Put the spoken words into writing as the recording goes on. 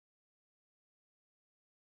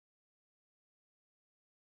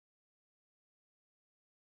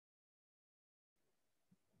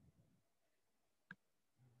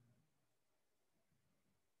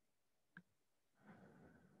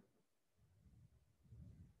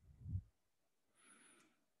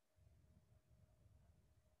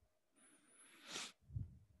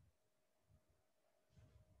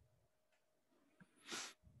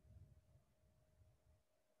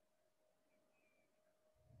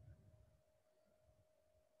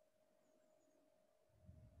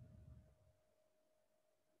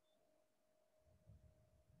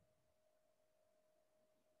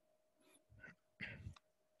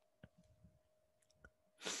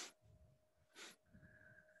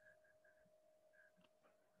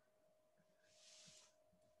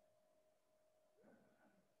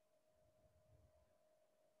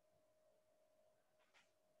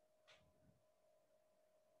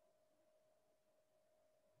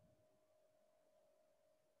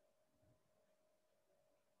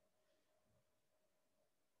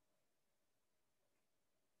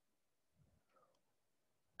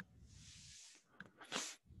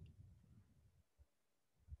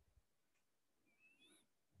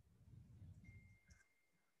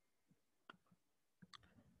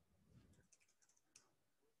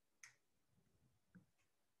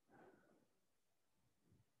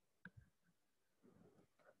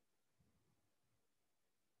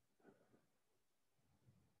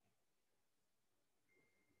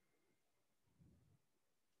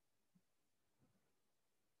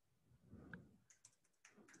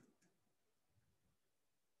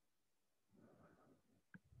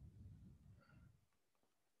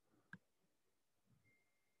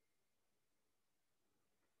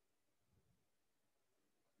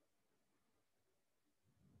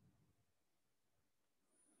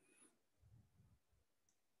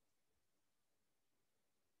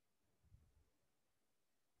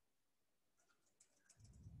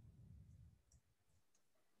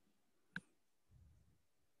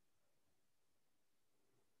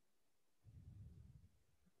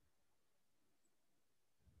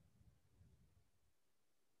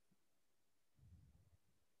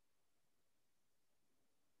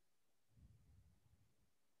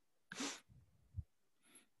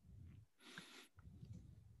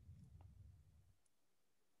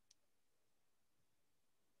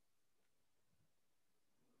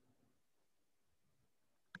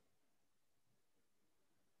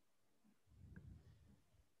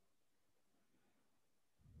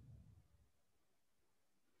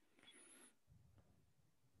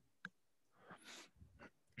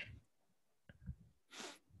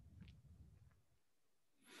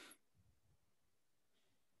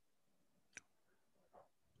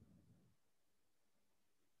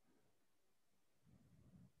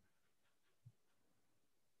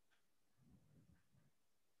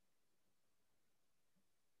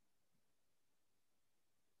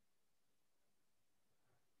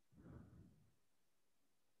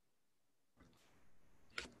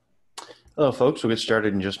Hello, folks. We'll get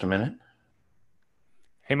started in just a minute.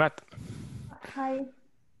 Hey, Matt. Hi.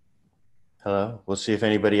 Hello. We'll see if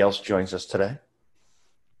anybody else joins us today.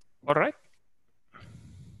 All right.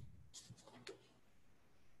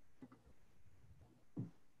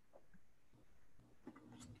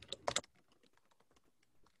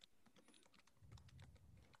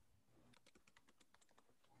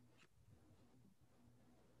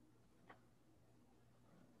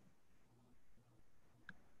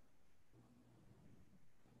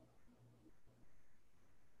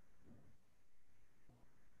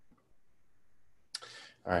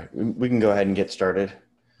 All right. We can go ahead and get started.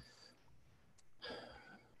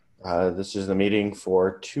 This is the meeting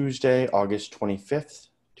for Tuesday, August 25th,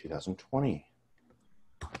 2020.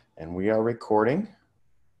 And we are recording.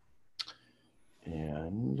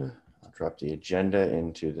 And I'll drop the agenda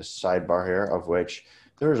into the sidebar here, of which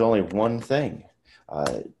there is only one thing.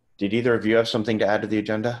 Did either of you have something to add to the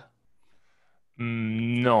agenda?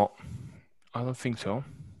 No, I don't think so.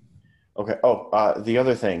 Okay. Oh, the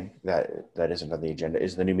other thing that isn't on the agenda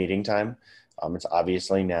is the new meeting time. It's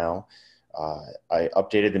obviously now. I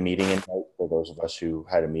updated the meeting invite for those of us who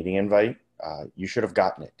had a meeting invite. You should have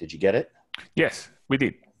gotten it. Did you get it? Yes, we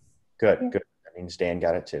did. Good, Yeah. good. That means Dan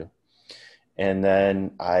got it too. And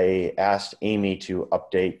then I asked Amy to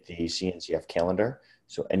update the CNCF calendar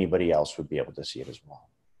so anybody else would be able to see it as well.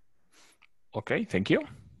 Okay, thank you.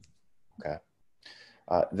 Okay.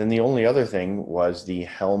 Then the only other thing was the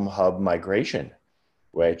Helm Hub migration,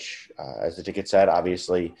 which, as the ticket said,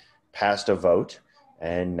 obviously passed a vote,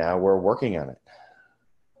 and now we're working on it.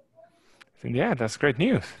 Yeah, that's great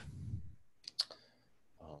news.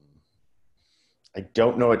 I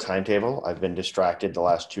don't know a timetable. I've been distracted the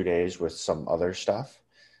last 2 days with some other stuff,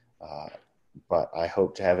 but I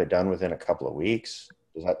hope to have it done within a couple of weeks.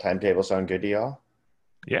 Does that timetable sound good to y'all?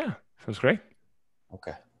 Yeah, sounds great.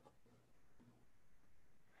 Okay.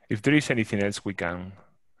 If there is anything else we can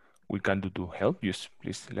do to help, just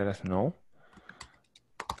please let us know.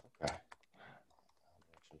 Okay.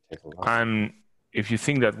 Take a look. And if you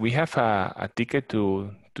think that we have a ticket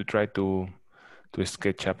to try to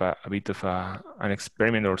sketch up a bit of an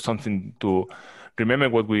experiment or something to remember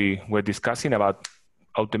what we were discussing about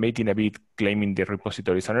automating a bit, claiming the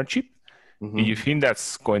repository's ownership. Do you think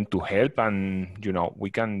that's going to help? And we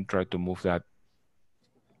can try to move that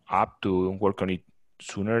up to work on it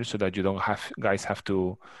sooner so that you don't guys have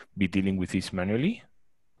to be dealing with this manually?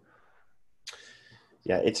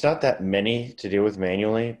 Yeah, it's not that many to deal with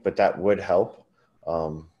manually, but that would help.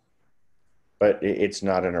 But it's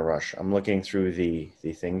not in a rush. I'm looking through the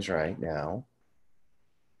things right now,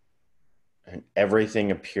 and everything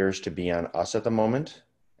appears to be on us at the moment,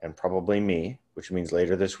 and probably me, which means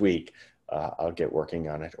later this week, I'll get working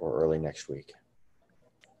on it, or early next week.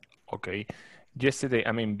 Okay. Yesterday,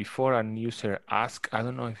 before a user asked, I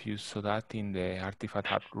don't know if you saw that in the Artifact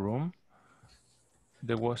Hub room,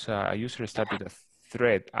 there was a user started a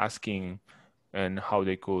thread asking and how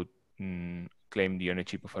they could claim the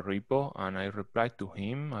ownership of a repo, and I replied to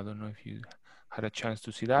him. I don't know if you had a chance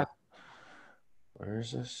to see that. Where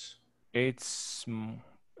is this? It's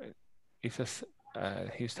he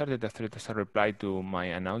started a thread as a reply to my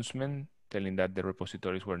announcement telling that the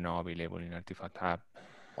repositories were now available in Artifact Hub.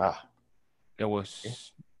 There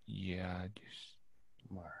was, yeah, just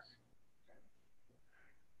Mark.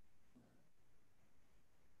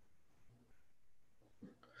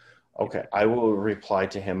 Okay, I will reply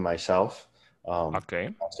to him myself.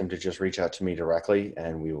 okay. Ask him to just reach out to me directly,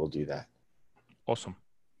 and we will do that. Awesome.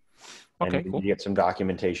 And Okay, we cool. get some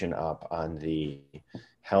documentation up on the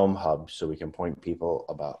Helm Hub so we can point people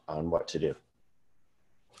on what to do.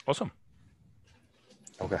 Awesome.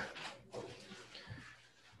 Okay.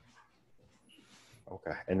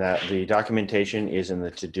 Okay, and that the documentation is in the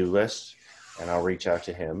to-do list, and I'll reach out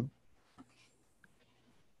to him.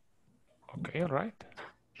 Okay, all right.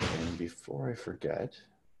 And before I forget,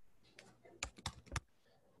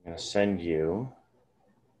 I'm going to send you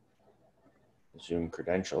Zoom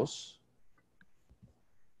credentials,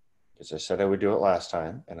 because I said I would do it last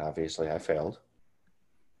time, and obviously I failed.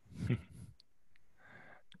 Just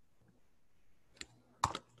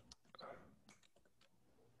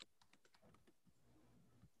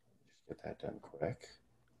get that done quick.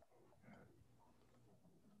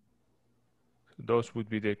 Those would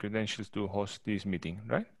be the credentials to host this meeting,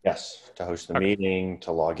 right? Yes, to host the meeting,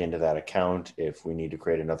 to log into that account if we need to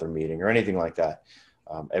create another meeting or anything like that.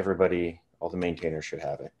 Everybody, all the maintainers should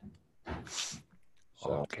have it.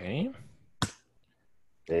 So okay.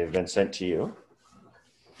 they've been sent to you.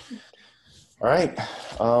 All right.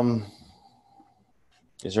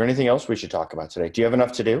 Is there anything else we should talk about today? Do you have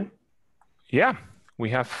enough to do? Yeah, we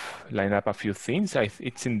have lined up a few things.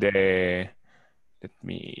 It's in the, let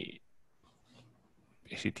me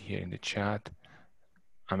is it here in the chat.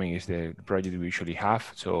 I mean, it's the project we usually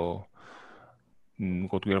have. So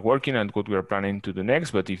what we are working and what we are planning to do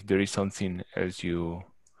next. But if there is something else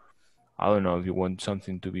I don't know, if you want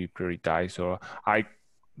something to be prioritized, or I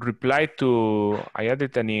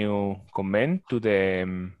added a new comment to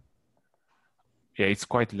the, yeah, it's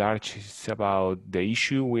quite large. It's about the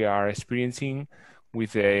issue we are experiencing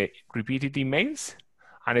with the repeated emails.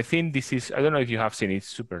 And I think this is, I don't know if you have seen it, it's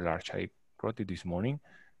super large. I wrote it this morning,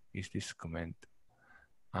 is this comment.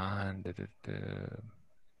 And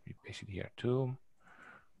we paste it here too.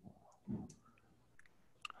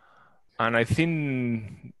 And I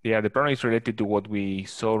think, yeah, the problem is related to what we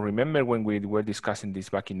saw. Remember when we were discussing this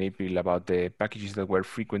back in April about the packages that were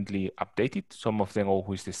frequently updated, some of them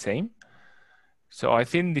always the same. So I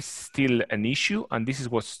think this is still an issue, and this is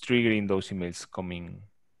what's triggering those emails coming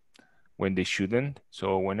when they shouldn't.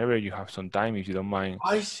 So whenever you have some time, if you don't mind,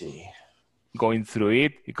 I see, going through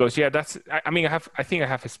it, because yeah, that's, I mean, I think I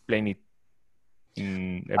have explained it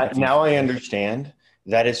in everything. now I understand.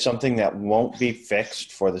 That is something that won't be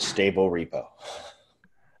fixed for the stable repo.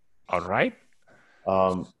 All right.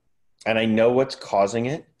 And I know what's causing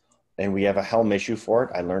it, and we have a Helm issue for it.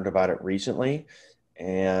 I learned about it recently,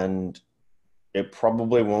 and it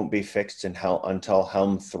probably won't be fixed until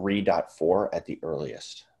Helm 3.4 at the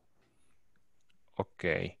earliest.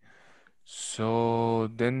 Okay. So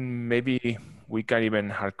then maybe we can even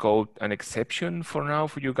hard code an exception for now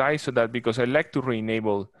for you guys, so that, because I like to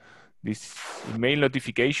re-enable these email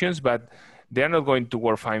notifications, but they're not going to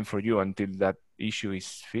work fine for you until that issue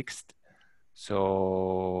is fixed.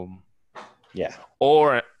 So yeah,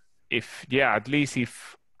 or if, yeah, at least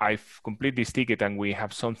if I've completed this ticket and we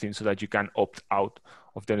have something so that you can opt out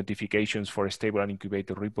of the notifications for stable and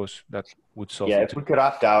incubator repos, that would solve it. If we could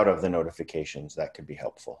opt out of the notifications, that could be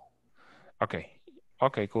helpful. Okay,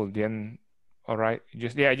 cool. Then, all right.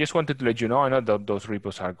 I just wanted to let you know. I know that those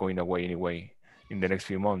repos are going away anyway in the next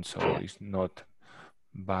few months, so it's not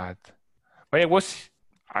bad. But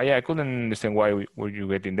I couldn't understand why were you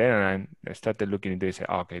getting there, and I started looking into it and said,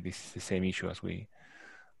 okay, this is the same issue as we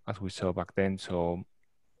saw back then. So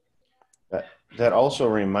that also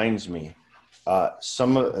reminds me,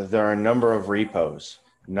 there are a number of repos,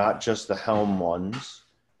 not just the Helm ones,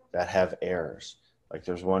 that have errors. Like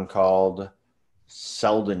there's one called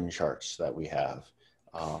Selden charts that we have,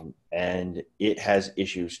 and it has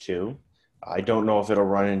issues too. I don't know if it'll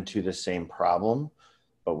run into the same problem,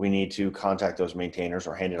 but we need to contact those maintainers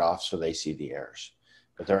or hand it off so they see the errors.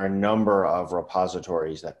 But there are a number of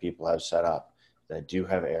repositories that people have set up that do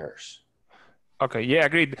have errors. okay, yeah,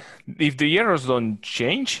 agreed. If the errors don't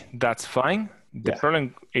change, that's fine. The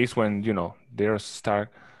problem is when, the errors start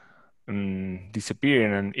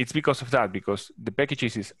disappearing, and it's because of that, because the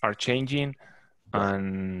packages are changing.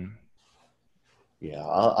 And yeah,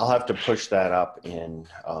 I'll have to push that up in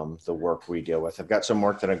the work we deal with. I've got some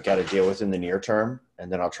work that I've got to deal with in the near term,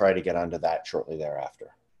 and then I'll try to get onto that shortly thereafter.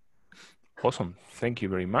 Awesome. Thank you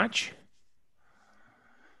very much.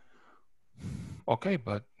 Okay,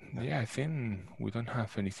 but yeah, I think we don't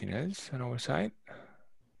have anything else on our side.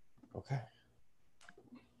 Okay.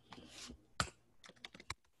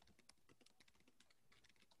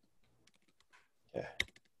 Yeah.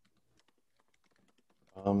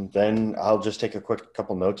 Then I'll just take a quick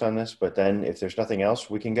couple notes on this, but then if there's nothing else,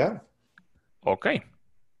 we can go. Okay.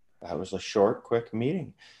 That was a short, quick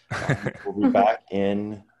meeting. We'll be back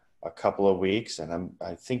in a couple of weeks, and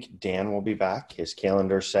I think Dan will be back. His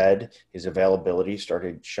calendar said his availability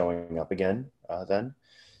started showing up again then.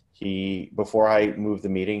 Before I moved the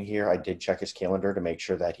meeting here, I did check his calendar to make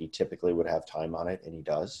sure that he typically would have time on it, and he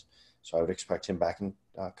does. So I would expect him back in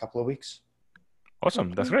a couple of weeks.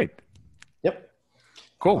 Awesome. That's great. Yep.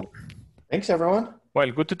 Cool. Thanks, everyone.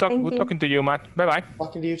 Well, good to talk. Good talking to you, Matt. Bye-bye.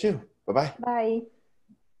 Talking to you too. Bye-bye. Bye.